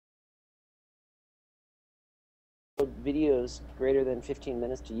videos greater than 15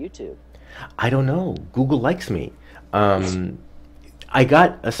 minutes to YouTube? I don't know. Google likes me. Um, I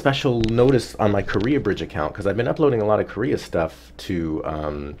got a special notice on my Korea Bridge account because I've been uploading a lot of Korea stuff to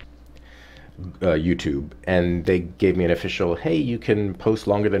YouTube, and they gave me an official, hey, you can post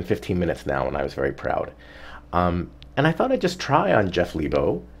longer than 15 minutes now, and I was very proud. And I thought I'd just try on Jeff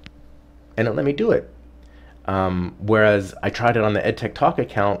Lebow, and it let me do it. Whereas I tried it on the EdTech Talk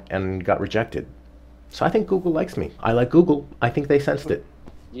account and got rejected. So I think Google likes me. I like Google. I think they sensed it.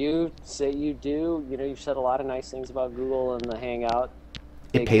 You say you do. You know, you've said a lot of nice things about Google and the Hangout.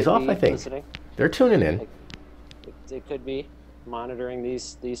 It They pays could off, I be think. listening. They're tuning in. They could be monitoring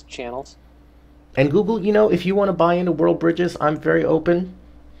these channels. And Google, if you want to buy into World Bridges, I'm very open.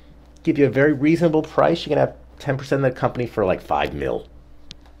 Give you a very reasonable price. You can have 10% of the company for like 5 mil.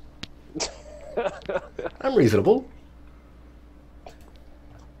 I'm reasonable.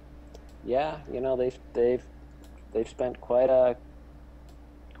 Yeah, you know they've spent quite a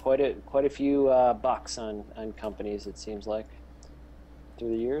few bucks on companies. It seems like through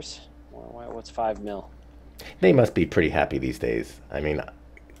the years. What's 5 mil? They must be pretty happy these days. I mean,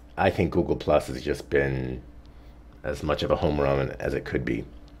 I think Google Plus has just been as much of a home run as it could be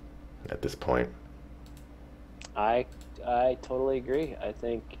at this point. I I totally agree. I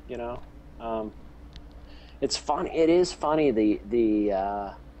think um, it's fun. It is funny the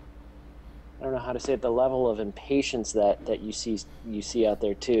I don't know how to say it. The level of impatience that you see out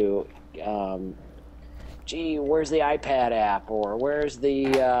there too. Um, Gee, where's the iPad app, or where's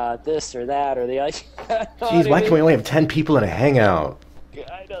the this or that or the you know Geez, what I why can we mean? only have 10 people in a hangout?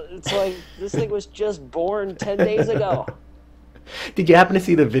 I know, it's like this thing was just born 10 days ago. Did you happen to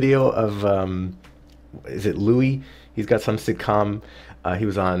see the video of, is it Louis? He's got some sitcom. He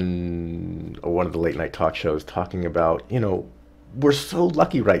was on one of the late night talk shows talking about, we're so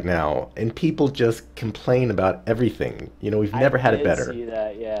lucky right now, and people just complain about everything. We've I never had it did better. see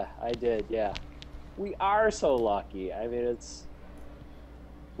that. Yeah, I did. Yeah, we are so lucky. I mean,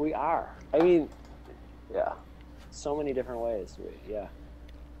 we are. I mean, yeah, so many different ways. Yeah,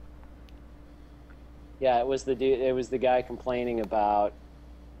 yeah. It was the dude. It was the guy complaining about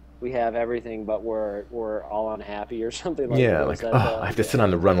we have everything, but we're all unhappy or something like Yeah, that. Was like, that oh, I the? have to sit Yeah,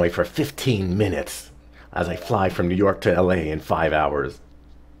 on the runway for 15 minutes as I yeah. fly from New York to LA in 5 hours.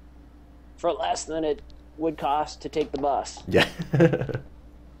 For less than it would cost to take the bus. Yeah.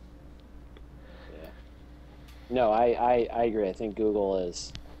 Yeah. No, I agree. I think Google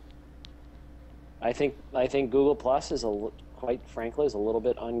is. I think Google Plus is quite frankly is a little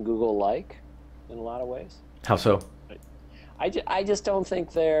bit un-Google like in a lot of ways. How so? I just don't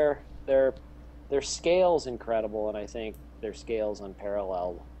think their scale's incredible, and I think their scale's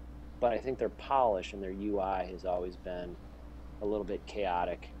unparalleled. But I think their polish and their UI has always been a little bit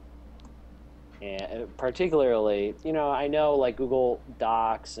chaotic, and particularly, I know like Google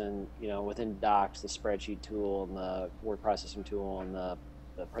Docs and within Docs the spreadsheet tool and the word processing tool and the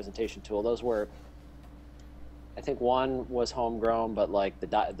presentation tool. Those were, I think one was homegrown, but like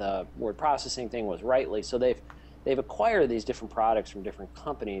the word processing thing was Rightly. So they've acquired these different products from different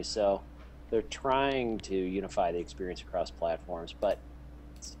companies. So they're trying to unify the experience across platforms, but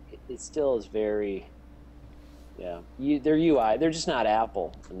it still is very, yeah. Their UI, they're just not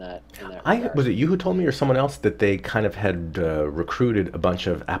Apple in that I regard. was it you who told me or someone else that they kind of had recruited a bunch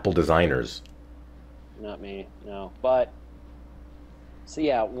of Apple designers? Not me, no. But so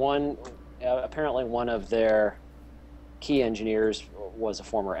yeah, one apparently one of their key engineers was a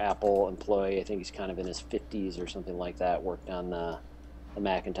former Apple employee. I think he's kind of in his 50s or something like that. Worked on the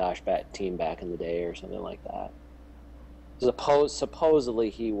Macintosh team back in the day or something like that. Supposedly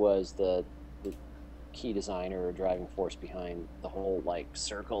he was the key designer or driving force behind the whole like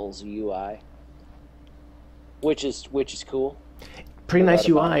Circles UI, which is cool. Pretty No doubt nice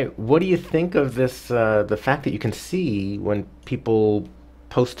about UI. it. What do you think of this? The fact that you can see when people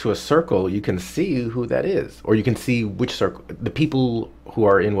post to a circle, you can see who that is, or you can see which circle, the people who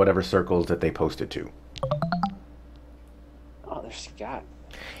are in whatever circles that they posted to. Oh, there's Scott.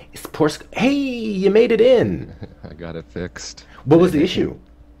 It's poor. Hey, you made it in. I got it fixed. What was the issue?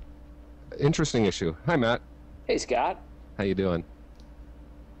 Interesting issue. Hi, Matt. Hey, Scott. How you doing?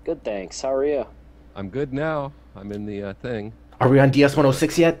 Good, thanks. How are you? I'm good now. I'm in the thing. Are we on DS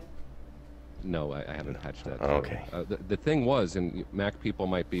 106 yet? No, I haven't patched that Oh, through. okay. The thing was, and Mac people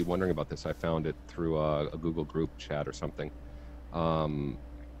might be wondering about this, I found it through a Google group chat or something. Um,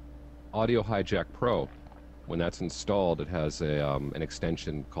 Audio Hijack Pro, when that's installed, it has an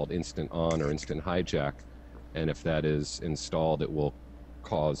extension called Instant On or Instant Hijack, and if that is installed, it will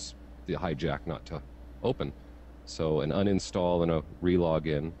cause the hijack not to open. So an uninstall and a relog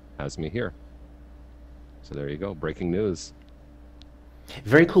in has me here. So there you go. Breaking news.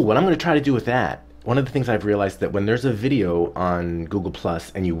 Very cool. What I'm going to try to do with that, one of the things I've realized that when there's a video on Google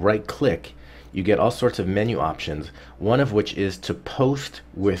Plus and you right click, you get all sorts of menu options, one of which is to post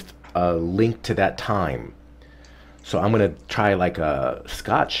with a link to that time. So I'm going to try, like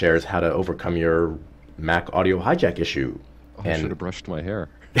Scott shares how to overcome your Mac audio hijack issue. Oh, I should have brushed my hair.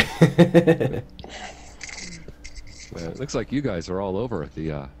 It looks like you guys are all over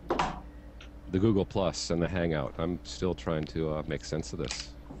the Google Plus and the Hangout. I'm still trying to make sense of this.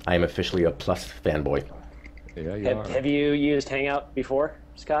 I am officially a Plus fanboy. Yeah, you are. Have you used Hangout before,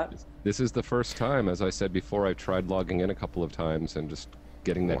 Scott? This is the first time, as I said before. I tried logging in a couple of times and just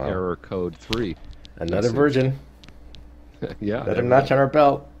getting that error code 3. Another virgin. Yeah. Another notch on our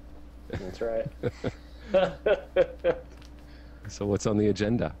belt. That's right. So what's on the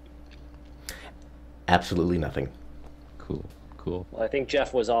agenda? Absolutely nothing. Cool, cool. Well, I think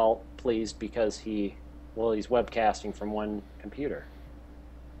Jeff was all pleased because he's webcasting from one computer.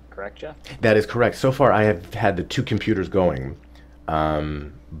 Correct, Jeff? That is correct. So far, I have had the 2 computers going,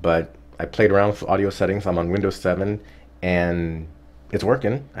 but I played around with audio settings. I'm on Windows 7, and it's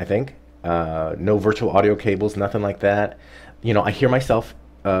working, I think. No virtual audio cables, nothing like that. You know, I hear myself,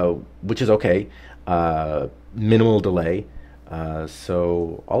 which is okay. Minimal delay.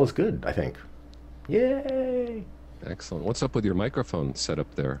 So all is good, I think. Yay! Excellent. What's up with your microphone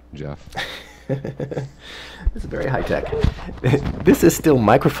setup there, Jeff? This is very high tech. This is still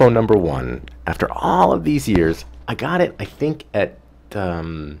microphone number 1. After all of these years, I got it, I think, at,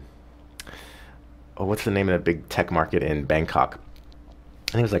 what's the name of that big tech market in Bangkok?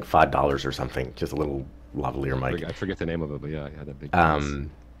 I think it was like $5 or something, just a little lavalier mic. I forget the name of it, but yeah, I had that big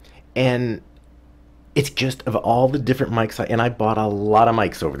and it's just, of all the different mics, and I bought a lot of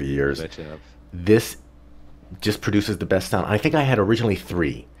mics over the years. I bet you have. This just produces the best sound. I think I had originally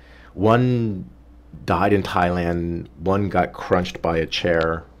 3. One died in Thailand, one got crunched by a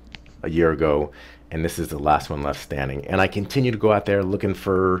chair a year ago, and this is the last one left standing. And I continue to go out there looking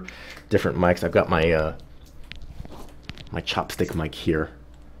for different mics. I've got my my chopstick mic here.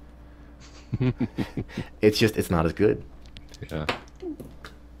 It's not as good. Yeah.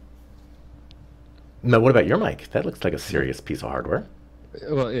 Now, what about your mic? That looks like a serious piece of hardware.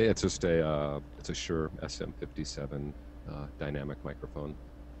 Well, it's just it's a Shure SM57 dynamic microphone,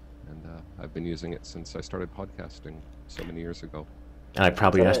 and I've been using it since I started podcasting so many years ago. And I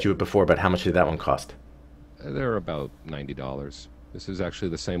probably asked you it before, but how much did that one cost? They're about $90. This is actually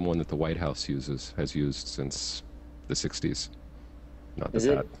the same one that the White House has used since the 60s. Not that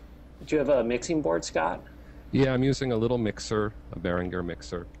bad. Do you have a mixing board, Scott? Yeah, I'm using a little mixer, a Behringer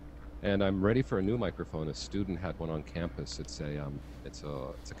mixer, and I'm ready for a new microphone. A student had one on campus. It's a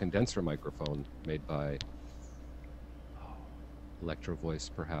condenser microphone made by Electro Voice,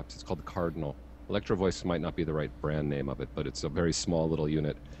 perhaps. It's called the Cardinal. Electro Voice might not be the right brand name of it, but it's a very small little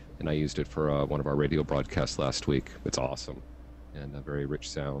unit, and I used it for one of our radio broadcasts last week. It's awesome, and a very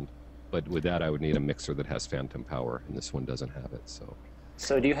rich sound. But with that, I would need a mixer that has phantom power, and this one doesn't have it.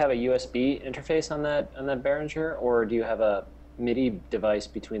 So do you have a USB interface on that Behringer, or do you have a MIDI device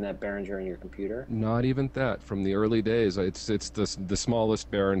between that Behringer and your computer? Not even that. From the early days, it's the smallest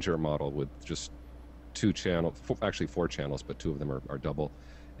Behringer model with just 2 channels, actually 4 channels, but 2 of them are double,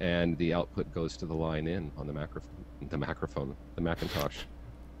 and the output goes to the line in on the Macintosh.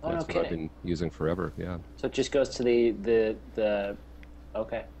 Oh, That's no what I've kidding. been using forever. Yeah. So it just goes to the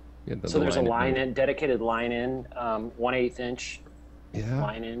okay. Yeah, So there's a line in, dedicated line in, 1/8 inch Yeah.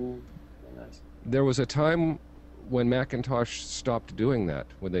 line in. Nice. There was a time when Macintosh stopped doing that,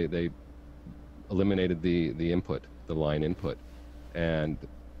 when they eliminated the input, the line input, and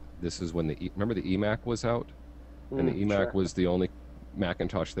this is when remember the eMac was out, and the eMac Sure. was the only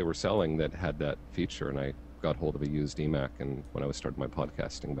Macintosh they were selling that had that feature, and I got hold of a used eMac, and when I was starting my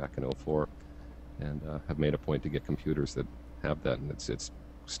podcasting back in '04, and have made a point to get computers that have that, and it's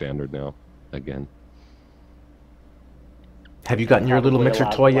standard now again. Have you gotten your little Probably a mixer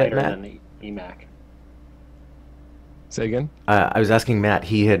lot toy yet, lighter Matt? than the eMac. Say again? I was asking Matt.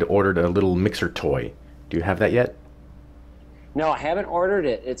 He had ordered a little mixer toy. Do you have that yet? No, I haven't ordered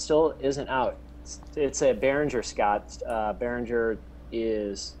it. It still isn't out. It's a Behringer, Scott. Behringer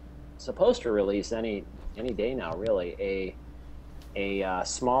is supposed to release any day now, really. A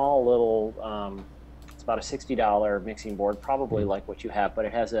small little, it's about a $60 mixing board, probably like what you have, but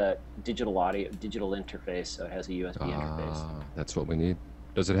it has a digital interface, so it has a USB interface. That's what we need.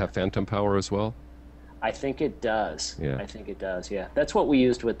 Does it have phantom power as well? I think it does. Yeah. I think it does. Yeah, that's what we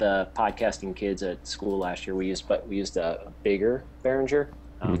used with the podcasting kids at school last year. We used a bigger Behringer,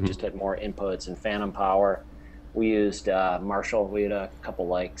 just had more inputs and phantom power. We used Marshall. We had a couple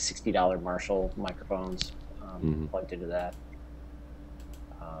like $60 Marshall microphones plugged into that.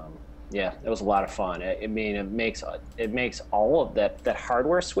 Yeah, it was a lot of fun. I mean, it makes all of that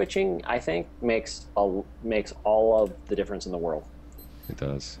hardware switching. I think makes all of the difference in the world. It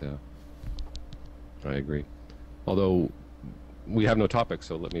does, yeah. I agree. Although we have no topic,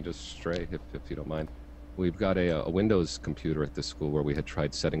 so let me just stray, if you don't mind. We've got a Windows computer at this school where we had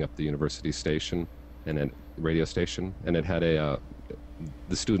tried setting up the university station and a radio station, and it had the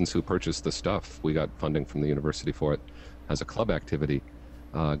students who purchased the stuff, we got funding from the university for it, as a club activity.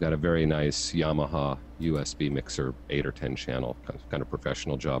 Got a very nice Yamaha USB mixer, 8 or 10 channel, kind of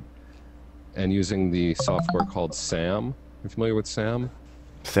professional job. And using the software called SAM. You familiar with SAM?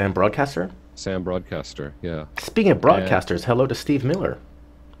 Sam Broadcaster? SAM Broadcaster, yeah. Speaking of broadcasters, hello to Steve Miller,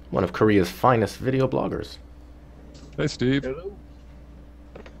 one of Korea's finest video bloggers. Hey, Steve. Hello.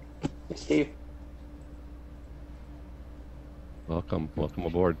 Hey, Steve. Welcome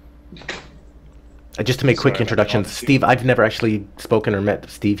aboard. Just to make quick Sorry, introductions, Steve, I've never actually spoken or met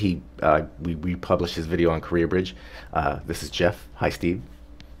Steve. We published his video on Korea Bridge. This is Jeff. Hi, Steve.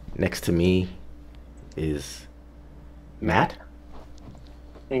 Next to me is Matt.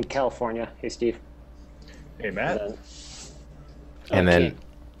 In California. Hey, Steve. Hey, Matt. And then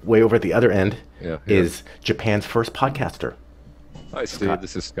way over at the other end Yeah, is Japan's first podcaster. Hi, Steve. Scott.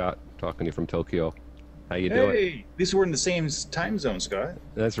 This is Scott talking to you from Tokyo. How you doing? Hey, at least we're in the same time zone, Scott.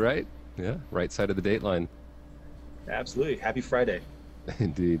 That's right. Yeah, right side of the date line. Absolutely. Happy Friday.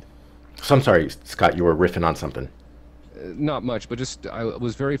 Indeed. So I'm sorry, Scott, you were riffing on something. Not much, but just I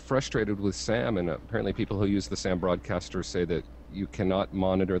was very frustrated with SAM, and apparently people who use the SAM broadcaster say that you cannot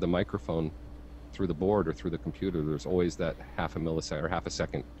monitor the microphone through the board or through the computer. There's always that half a millisecond or half a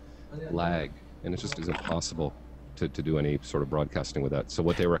second lag, and it just is impossible to do any sort of broadcasting with that. So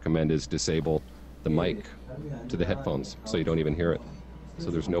what they recommend is disable the mic to the headphones so you don't even hear it. So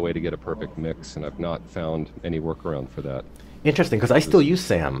there's no way to get a perfect mix, and I've not found any workaround for that. Interesting, because I still use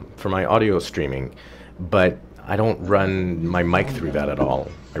SAM for my audio streaming, but I don't run my mic through that at all.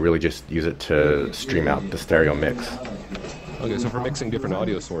 I really just use it to stream out the stereo mix. Okay, so for mixing different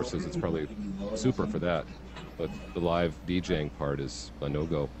audio sources, it's probably super for that. But the live DJing part is a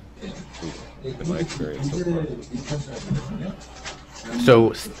no-go, in my experience so far.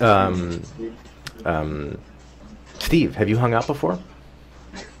 So, Steve, have you hung out before?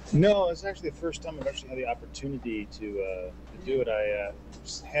 No, it's actually the first time I've actually had the opportunity to do it. I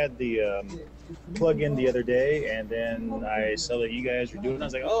just had the plug-in the other day, and then I saw that you guys were doing it. I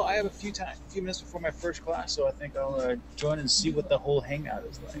was like, oh, I have a few minutes before my first class, so I think I'll join and see what the whole hangout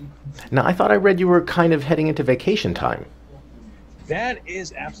is like. Now, I thought I read you were kind of heading into vacation time. That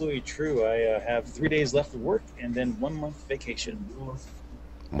is absolutely true. I have 3 days left of work and then 1 month vacation.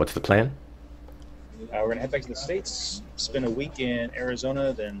 What's the plan? We're going to head back to the States, spend a week in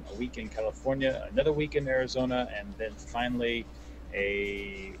Arizona, then a week in California, another week in Arizona, and then finally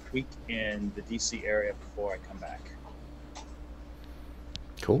a week in the DC area before I come back.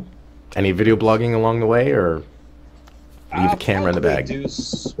 Cool. Any video blogging along the way, or leave the camera in the bag?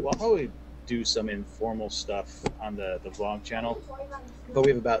 I'll probably do some informal stuff on the vlog channel, but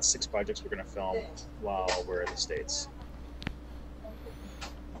we have about 6 projects we're going to film while we're in the States.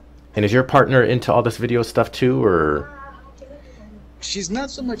 And is your partner into all this video stuff too, or? She's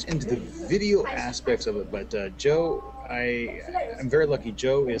not so much into the video aspects of it, but Joe, I'm very lucky.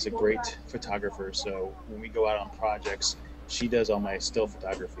 Joe is a great photographer, so when we go out on projects, she does all my still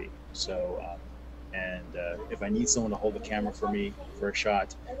photography. So, if I need someone to hold the camera for me for a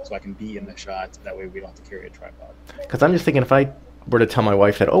shot, so I can be in the shot, that way we don't have to carry a tripod. Because I'm just thinking, if I were to tell my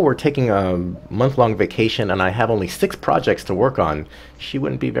wife that, oh, we're taking a month-long vacation and I have only 6 projects to work on, she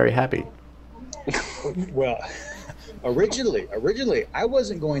wouldn't be very happy. Well, originally, I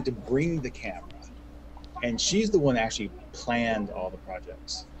wasn't going to bring the camera, and she's the one that actually planned all the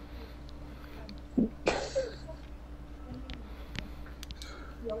projects.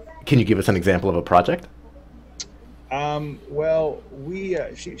 Can you give us an example of a project? Well,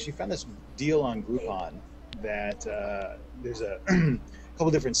 she found this deal on Groupon that there's a couple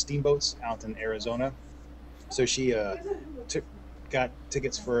different steamboats out in Arizona. So she got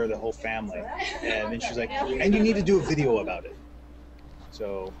tickets for the whole family, and then she's like, and you need to do a video about it.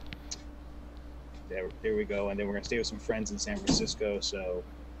 So there we go. And then we're gonna stay with some friends in San Francisco, so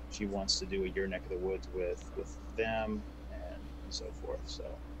she wants to do a Your Neck of the Woods with them and so forth. So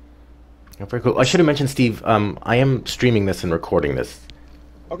Oh, very cool. I should have mentioned, Steve, I am streaming this and recording this.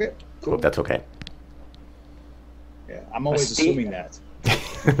 okay, cool. Hope that's okay. Yeah, I'm always assuming that.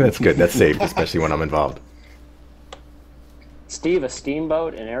 That's good. That's safe, especially when I'm involved. Steve, a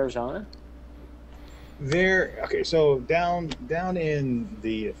steamboat in Arizona? Okay, so down in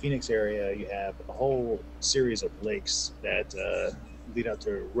the Phoenix area, you have a whole series of lakes that lead out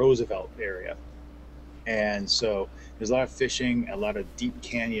to Roosevelt area, and so there's a lot of fishing, a lot of deep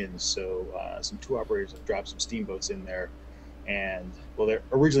canyons. So some tour operators have dropped some steamboats in there, and well,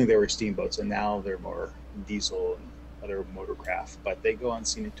 originally they were steamboats, and now they're more diesel and other motorcraft. But they go on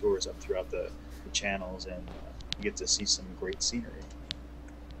scenic tours up throughout the channels, and you get to see some great scenery.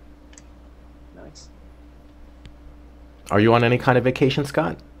 Nice. Are you on any kind of vacation,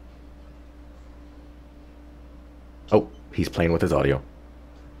 Scott? Oh, he's playing with his audio.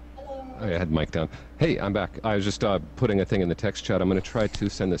 I had mic down. Hey, I'm back. I was just putting a thing in the text chat. I'm going to try to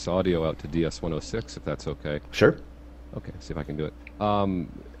send this audio out to DS106, if that's okay. Sure. Okay, see if I can do it.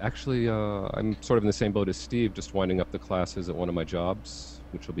 Actually, I'm sort of in the same boat as Steve, just winding up the classes at one of my jobs,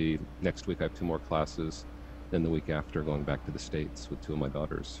 which will be next week. I have 2 more classes. Then the week after, going back to the States with 2 of my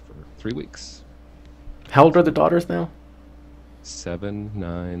daughters for 3 weeks. How old are the daughters now? 7,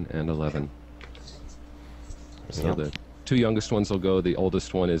 9, and 11. So Yeah. the 2 youngest ones will go. The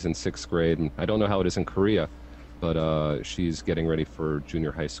oldest one is in 6th grade, and I don't know how it is in Korea, but she's getting ready for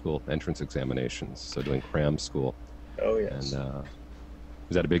junior high school entrance examinations, so doing cram school. Oh yes. And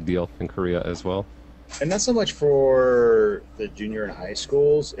is that a big deal in Korea as well? And not so much for the junior and high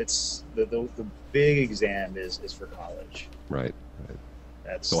schools. It's the big exam is for college. Right.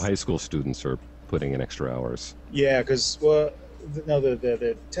 That's So high school students are putting in extra hours. yeah, because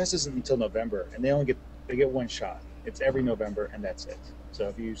the test isn't until November, and they get one shot. It's every November, and that's it. So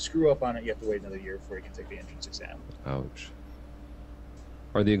if you screw up on it, you have to wait another year before you can take the entrance exam. Ouch.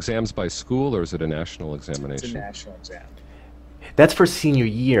 Are the exams by school, or is it a national It's examination? a national exam. That's for senior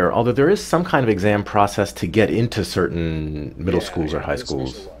year, although there is some kind of exam process to get into certain middle schools or high for the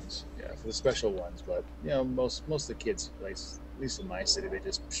schools. special ones. Yeah, for the special ones. But most of the kids, at least in my city, they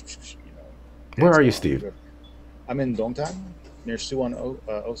just Where are you, it's Steve? I'm in Dongtan, near Suwon,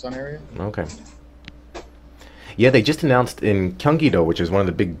 Osan area. Okay. Yeah, they just announced in Gyeonggi-do, which is one of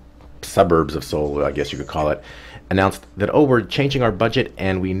the big suburbs of Seoul, I guess you could call it, announced that, oh, we're changing our budget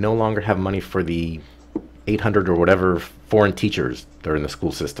and we no longer have money for the 800 or whatever foreign teachers that are in the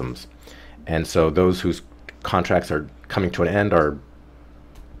school systems. And so those whose contracts are coming to an end are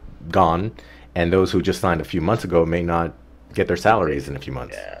gone, and those who just signed a few months ago may not get their salaries in a few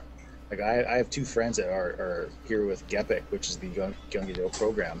months. Yeah. Like I have 2 friends that are here with GEPIC, which is the Gyeonggi-do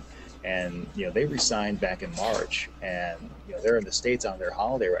program, and they resigned back in March, and they're in the States on their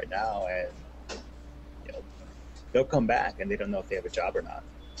holiday right now, and they'll come back and they don't know if they have a job or not,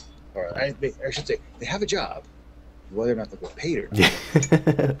 or I should say they have a job, whether or not they'll get paid or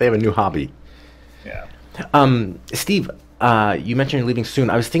not. They have a new hobby. Yeah. Steve, you mentioned you're leaving soon.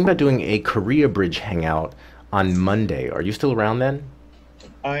 I was thinking about doing a Korea Bridge hangout on Monday. Are you still around then?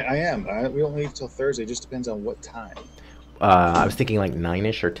 I am. We don't leave till Thursday. It just depends on what time. I was thinking like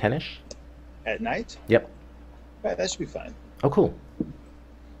 9-ish or 10-ish. At night? Yep. Right, that should be fine. Oh, cool.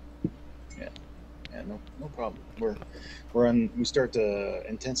 Yeah, no problem. We start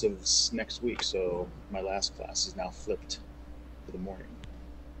intensives next week, so my last class is now flipped to the morning.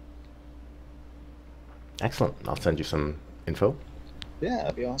 Excellent. I'll send you some info. Yeah,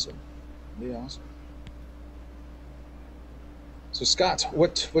 that'd be awesome. That'd be awesome. So Scott,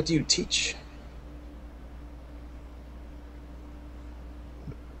 what do you teach?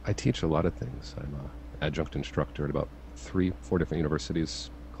 I teach a lot of things. I'm an adjunct instructor at about 3-4 different universities,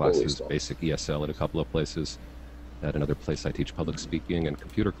 Holy classes, stuff. basic ESL at a couple of places. At another place I teach public speaking and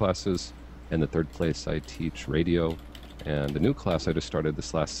computer classes. And the third place I teach radio. And the new class I just started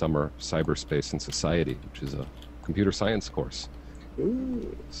this last summer, Cyberspace and Society, which is a computer science course.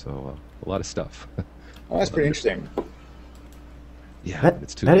 Ooh. So a lot of stuff. Oh, that's pretty interesting. Yeah, That,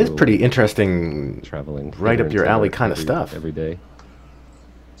 it's too that is cool. pretty interesting. Traveling Right here up your and alley there kind of stuff. every day.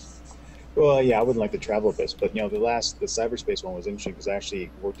 Well, yeah, I wouldn't like to travel this, but the cyberspace one was interesting because I actually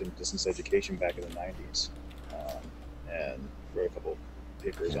worked in distance education back in the 90s, and wrote a couple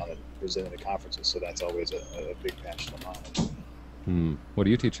papers on it, presented at conferences. So that's always a big passion of mine. What are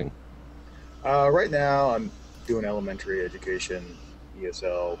you teaching? Right now, I'm doing elementary education,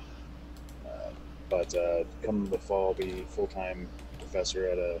 ESL, but come the fall, I'll be full-time professor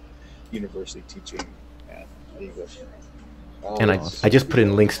at a university teaching English. Oh, And awesome. I just put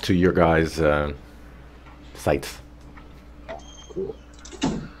in links to your guys' sites. cool.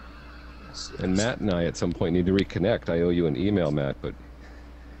 And Matt and I at some point need to reconnect. I owe you an email, Matt, but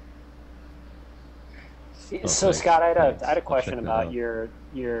So thanks. Scott, I had Thanks. a question Check that about out.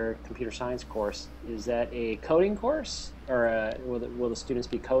 your computer science course. Is that a coding course, or will the students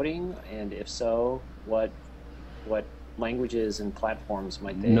be coding? And if so, what languages and platforms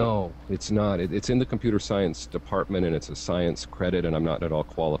might they? No, it's not. It's in the computer science department, and it's a science credit, and I'm not at all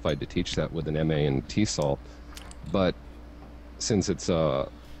qualified to teach that with an MA in TESOL. But since it's an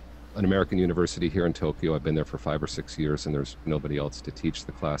American university here in Tokyo, I've been there for 5 or 6 years, and there's nobody else to teach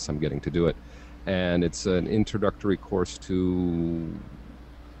the class. I'm getting to do it. And it's an introductory course to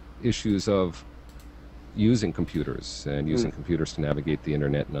issues of using computers and using computers to navigate the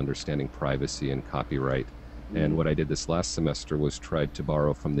internet and understanding privacy and copyright. And what I did this last semester was tried to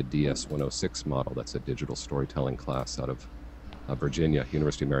borrow from the DS-106 model. That's a digital storytelling class out of Virginia,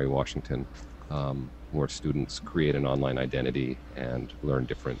 University of Mary Washington, where students create an online identity and learn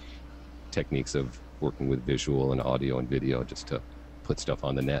different techniques of working with visual and audio and video just to put stuff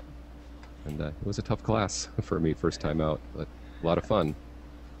on the net. And it was a tough class for me, first time out, but a lot of fun.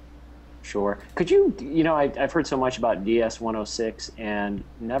 Sure. Could you, you know, I've heard so much about DS-106 and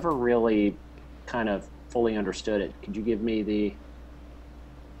never really kind of fully understood it. Could you give me the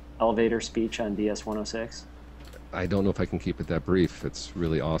elevator speech on DS-106? I don't know if I can keep it that brief. It's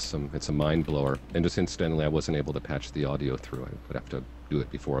really awesome. It's a mind blower. And just incidentally, I wasn't able to patch the audio through. I would have to do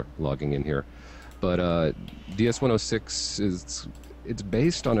it before logging in here. But DS-106 it's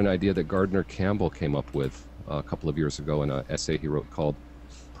based on an idea that Gardner Campbell came up with a couple of years ago in an essay he wrote called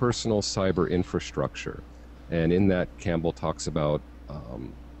Personal Cyber Infrastructure. And in that, Campbell talks about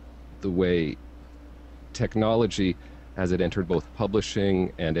the way technology, as it entered both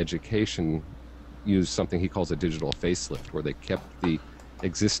publishing and education, used something he calls a digital facelift, where they kept the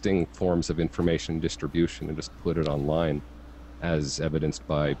existing forms of information distribution and just put it online, as evidenced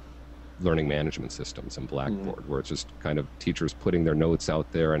by learning management systems and Blackboard, where it's just kind of teachers putting their notes out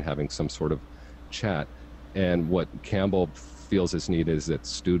there and having some sort of chat. And what Campbell feels is needed is that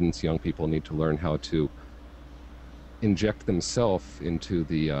students, young people, need to learn how to inject themselves into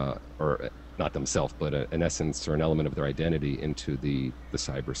the, or not themselves, but an essence or an element of their identity into the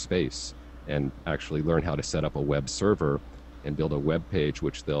cyberspace, and actually learn how to set up a web server and build a web page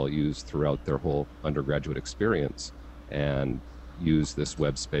which they'll use throughout their whole undergraduate experience, and use this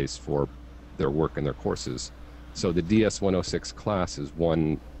web space for their work and their courses. So the DS-106 class is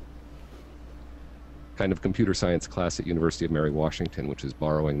one kind of computer science class at University of Mary Washington, which is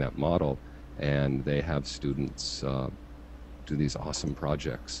borrowing that model, and they have students do these awesome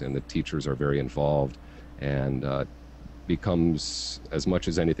projects, and the teachers are very involved, and becomes, as much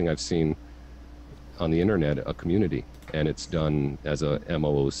as anything I've seen on the internet, a community. And it's done as a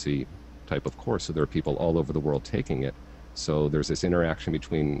MOOC type of course, so there are people all over the world taking it. So there's this interaction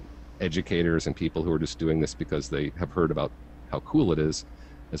between educators and people who are just doing this because they have heard about how cool it is,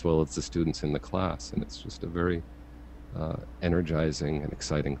 as well as the students in the class. And it's just a very energizing and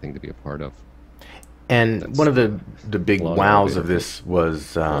exciting thing to be a part of. And That's one of the big wows of this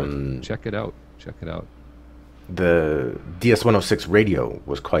was check it out. Check it out. The DS-106 radio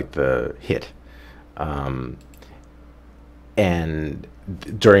was quite the hit. And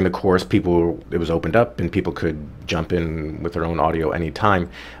during the course, it was opened up and people could jump in with their own audio anytime.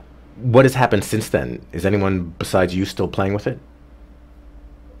 What has happened since then? Is anyone besides you still playing with it?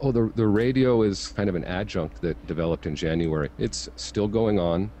 Oh, the radio is kind of an adjunct that developed in January. It's still going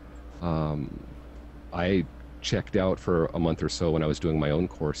on. I checked out for a month or so when I was doing my own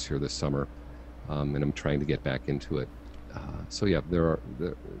course here this summer, and I'm trying to get back into it. So yeah,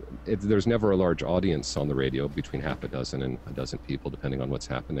 there's never a large audience on the radio, between half a dozen and a dozen people, depending on what's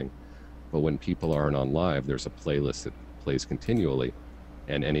happening. But when people aren't on live, there's a playlist that plays continually,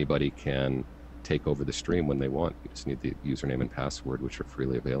 and anybody can take over the stream when they want. You just need the username and password, which are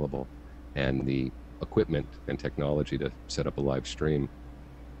freely available, and the equipment and technology to set up a live stream.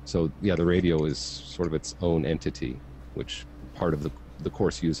 So yeah, the radio is sort of its own entity, which part of the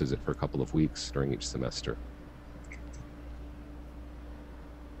course uses it for a couple of weeks during each semester.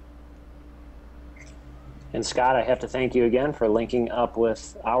 And Scott, I have to thank you again for linking up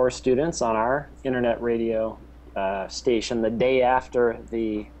with our students on our internet radio station the day after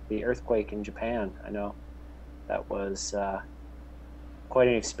the earthquake in Japan. I know that was quite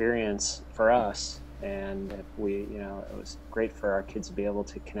an experience for us, and it was great for our kids to be able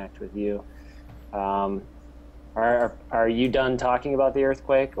to connect with you. Are you done talking about the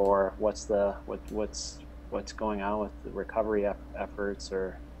earthquake, or what's going on with the recovery efforts?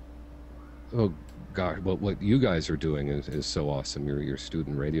 Or Oh gosh, well, what you guys are doing is so awesome. Your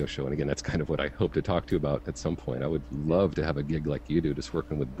student radio show, and again, that's kind of what I hope to talk to you about at some point. I would love to have a gig like you do, just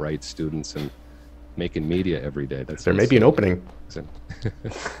working with bright students and making media every day. There may be an opening.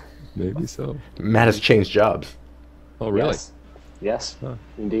 Maybe so. Matt has changed jobs. Oh, really? Yes, Huh.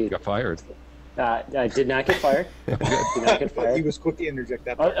 indeed. Got fired. I did not get fired. Did not get He fired. was quick to interject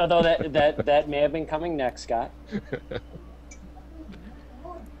that part. Although that may have been coming next, Scott.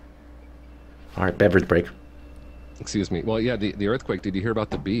 All right, beverage break. Excuse me. Well, yeah, the earthquake. Did you hear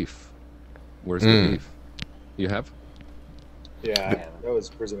about the beef? Where's the beef? You have? Yeah, that was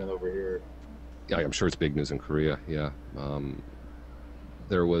prison over here. Yeah, I'm sure it's big news in Korea. Yeah.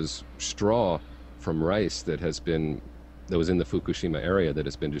 There was straw from rice that was in the Fukushima area that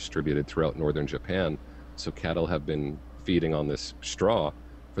has been distributed throughout northern Japan. So cattle have been feeding on this straw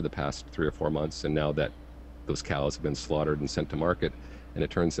for the past 3 or 4 months, and now that those cows have been slaughtered and sent to market, and it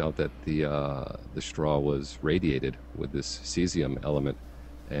turns out that the straw was radiated with this cesium element,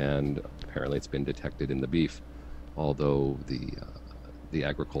 and apparently it's been detected in the beef, although the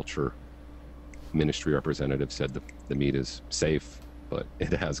agriculture ministry representative said the meat is safe, but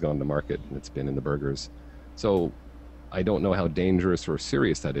it has gone to market and it's been in the burgers. So I don't know how dangerous or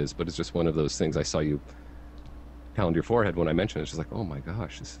serious that is, but it's just one of those things. I saw you pound your forehead when I mentioned it. It's just like, oh my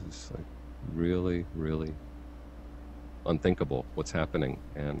gosh, this is like really, really unthinkable what's happening,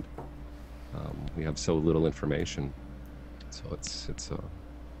 and we have so little information. So it's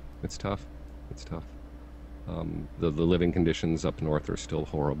tough. It's tough. The living conditions up north are still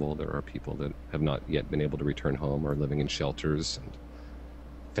horrible. There are people that have not yet been able to return home or living in shelters, and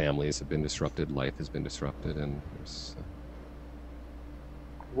families have been disrupted. Life has been disrupted, and there's.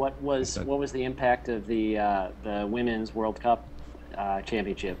 What was the impact of the Women's World Cup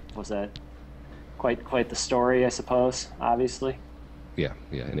championship? Was that quite the story, I suppose? Obviously. Yeah,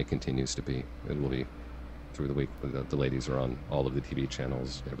 and it continues to be. It will be through the week. The ladies are on all of the TV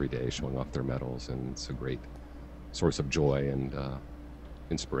channels every day, showing off their medals, and it's a great source of joy and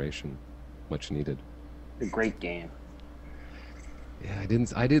inspiration, much needed. A great game. Yeah,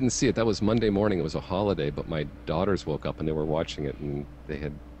 I didn't see it. That was Monday morning. It was a holiday, but my daughters woke up and they were watching it, and they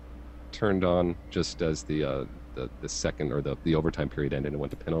had turned on just as the second or the overtime period ended and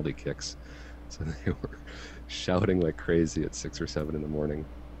went to penalty kicks. So they were shouting like crazy at 6 or 7 in the morning.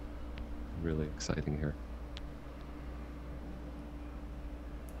 Really exciting here.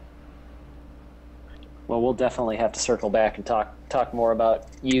 Well, we'll definitely have to circle back and talk more about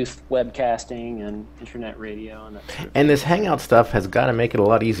youth webcasting and internet radio and that sort of thing. And this Hangout stuff has got to make it a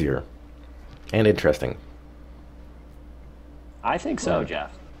lot easier and interesting. I think so,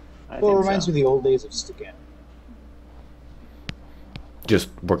 Jeff. Well, it reminds me of the old days of Stickam. Just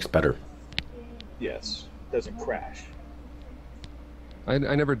works better. Yes, doesn't crash. I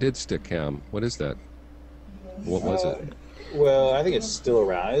never did stick cam. What is that? What was it? Well, I think it's still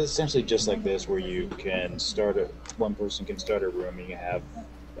around. It's essentially just like this, where you can one person can start a room, and you have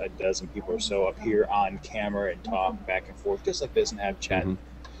a dozen people or so up here on camera and talk back and forth, just like this, and have chat.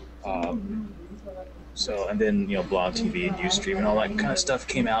 Mm-hmm. So, and then Blog TV and Ustream and all that kind of stuff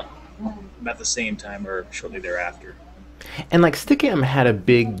came out about the same time or shortly thereafter. And like Stickam had a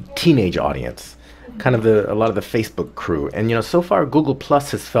big teenage audience, kind of a lot of the Facebook crew, and so far Google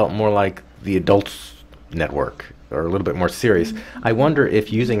Plus has felt more like the adults network, or a little bit more serious. I wonder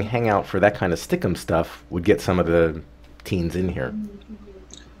if using Hangout for that kind of Stickam stuff would get some of the teens in here.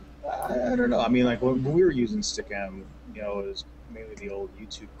 I don't know. I mean, like when we were using Stickam, it was mainly the old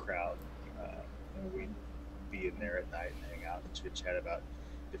YouTube crowd. We'd be in there at night and hang out and chit chat about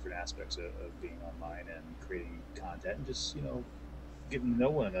different aspects of being online and creating content, and just getting to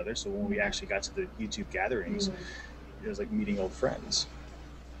know one another. So when we actually got to the YouTube gatherings, it was like meeting old friends.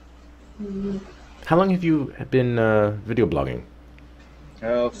 How long have you been video blogging?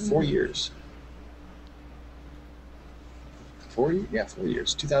 4 years. 4 years? Yeah, 4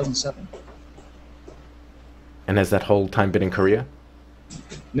 years. 2007. And has that whole time been in Korea?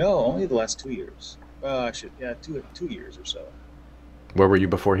 No, only the last 2 years. Two years or so. Where were you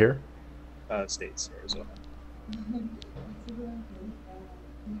before here? States, Arizona.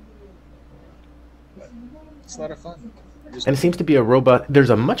 But it's a lot of fun. And it seems to be there's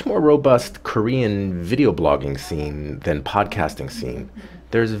a much more robust Korean video blogging scene than podcasting scene.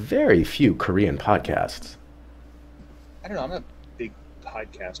 There's very few Korean podcasts. I don't know, I'm not a big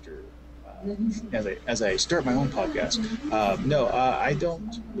podcaster. As I start my own podcast, I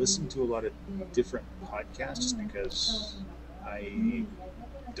don't listen to a lot of different podcasts just because I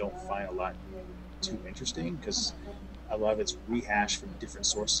don't find a lot too interesting, because a lot of it's rehashed from different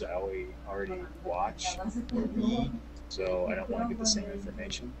sources I already watch or read, so I don't want to get the same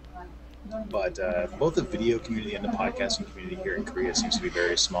information. But both the video community and the podcasting community here in Korea seems to be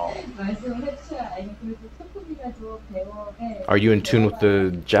very small. Are you in tune with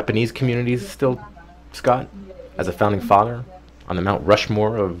the Japanese communities still, Scott, as a founding father on the Mount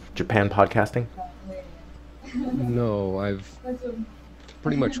Rushmore of Japan podcasting? No,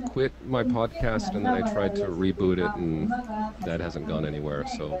 pretty much quit my podcast, and then I tried to reboot it, and that hasn't gone anywhere.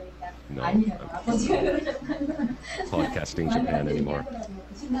 So, no, I'm podcasting Japan anymore.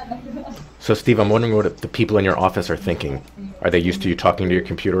 So, Steve, I'm wondering what the people in your office are thinking. Are they used to you talking to your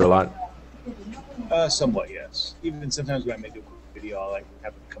computer a lot? Somewhat, yes. Even sometimes when I make a quick video, I'll like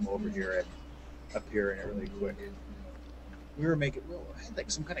have to come over here and appear in it really quick. We were making, I had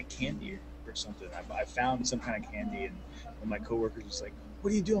like some kind of candy or something. I found some kind of candy, and one of my coworkers was like,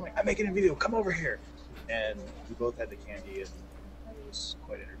 "What are you doing?" I'm like, "I'm making a video. Come over here." And we both had the candy, and it was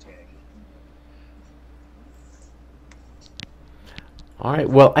quite entertaining. All right.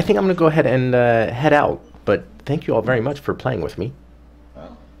 Well, I think I'm going to go ahead and head out. But thank you all very much for playing with me.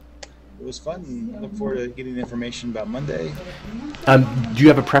 It was fun. Look forward to getting the information about Monday. Do you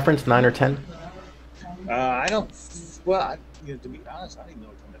have a preference, 9 or 10? I don't. Well, to be honest, I don't even know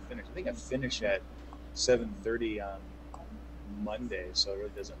what time to finish. I think I finish at 7:30 on Monday, so it really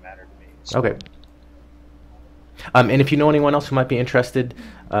doesn't matter to me. So. Okay. And if you know anyone else who might be interested,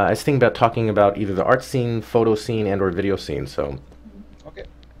 I was thinking about talking about either the art scene, photo scene, and or video scene. So. Okay.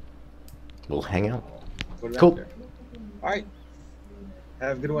 We'll hang out. Put it Cool. out there. All right.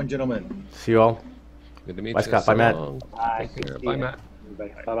 Have a good one, gentlemen. See you all. Good to meet Bye, you. Scott. Bye, So Matt. long. Bye. Take care. Bye, Matt.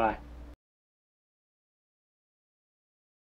 Bye bye.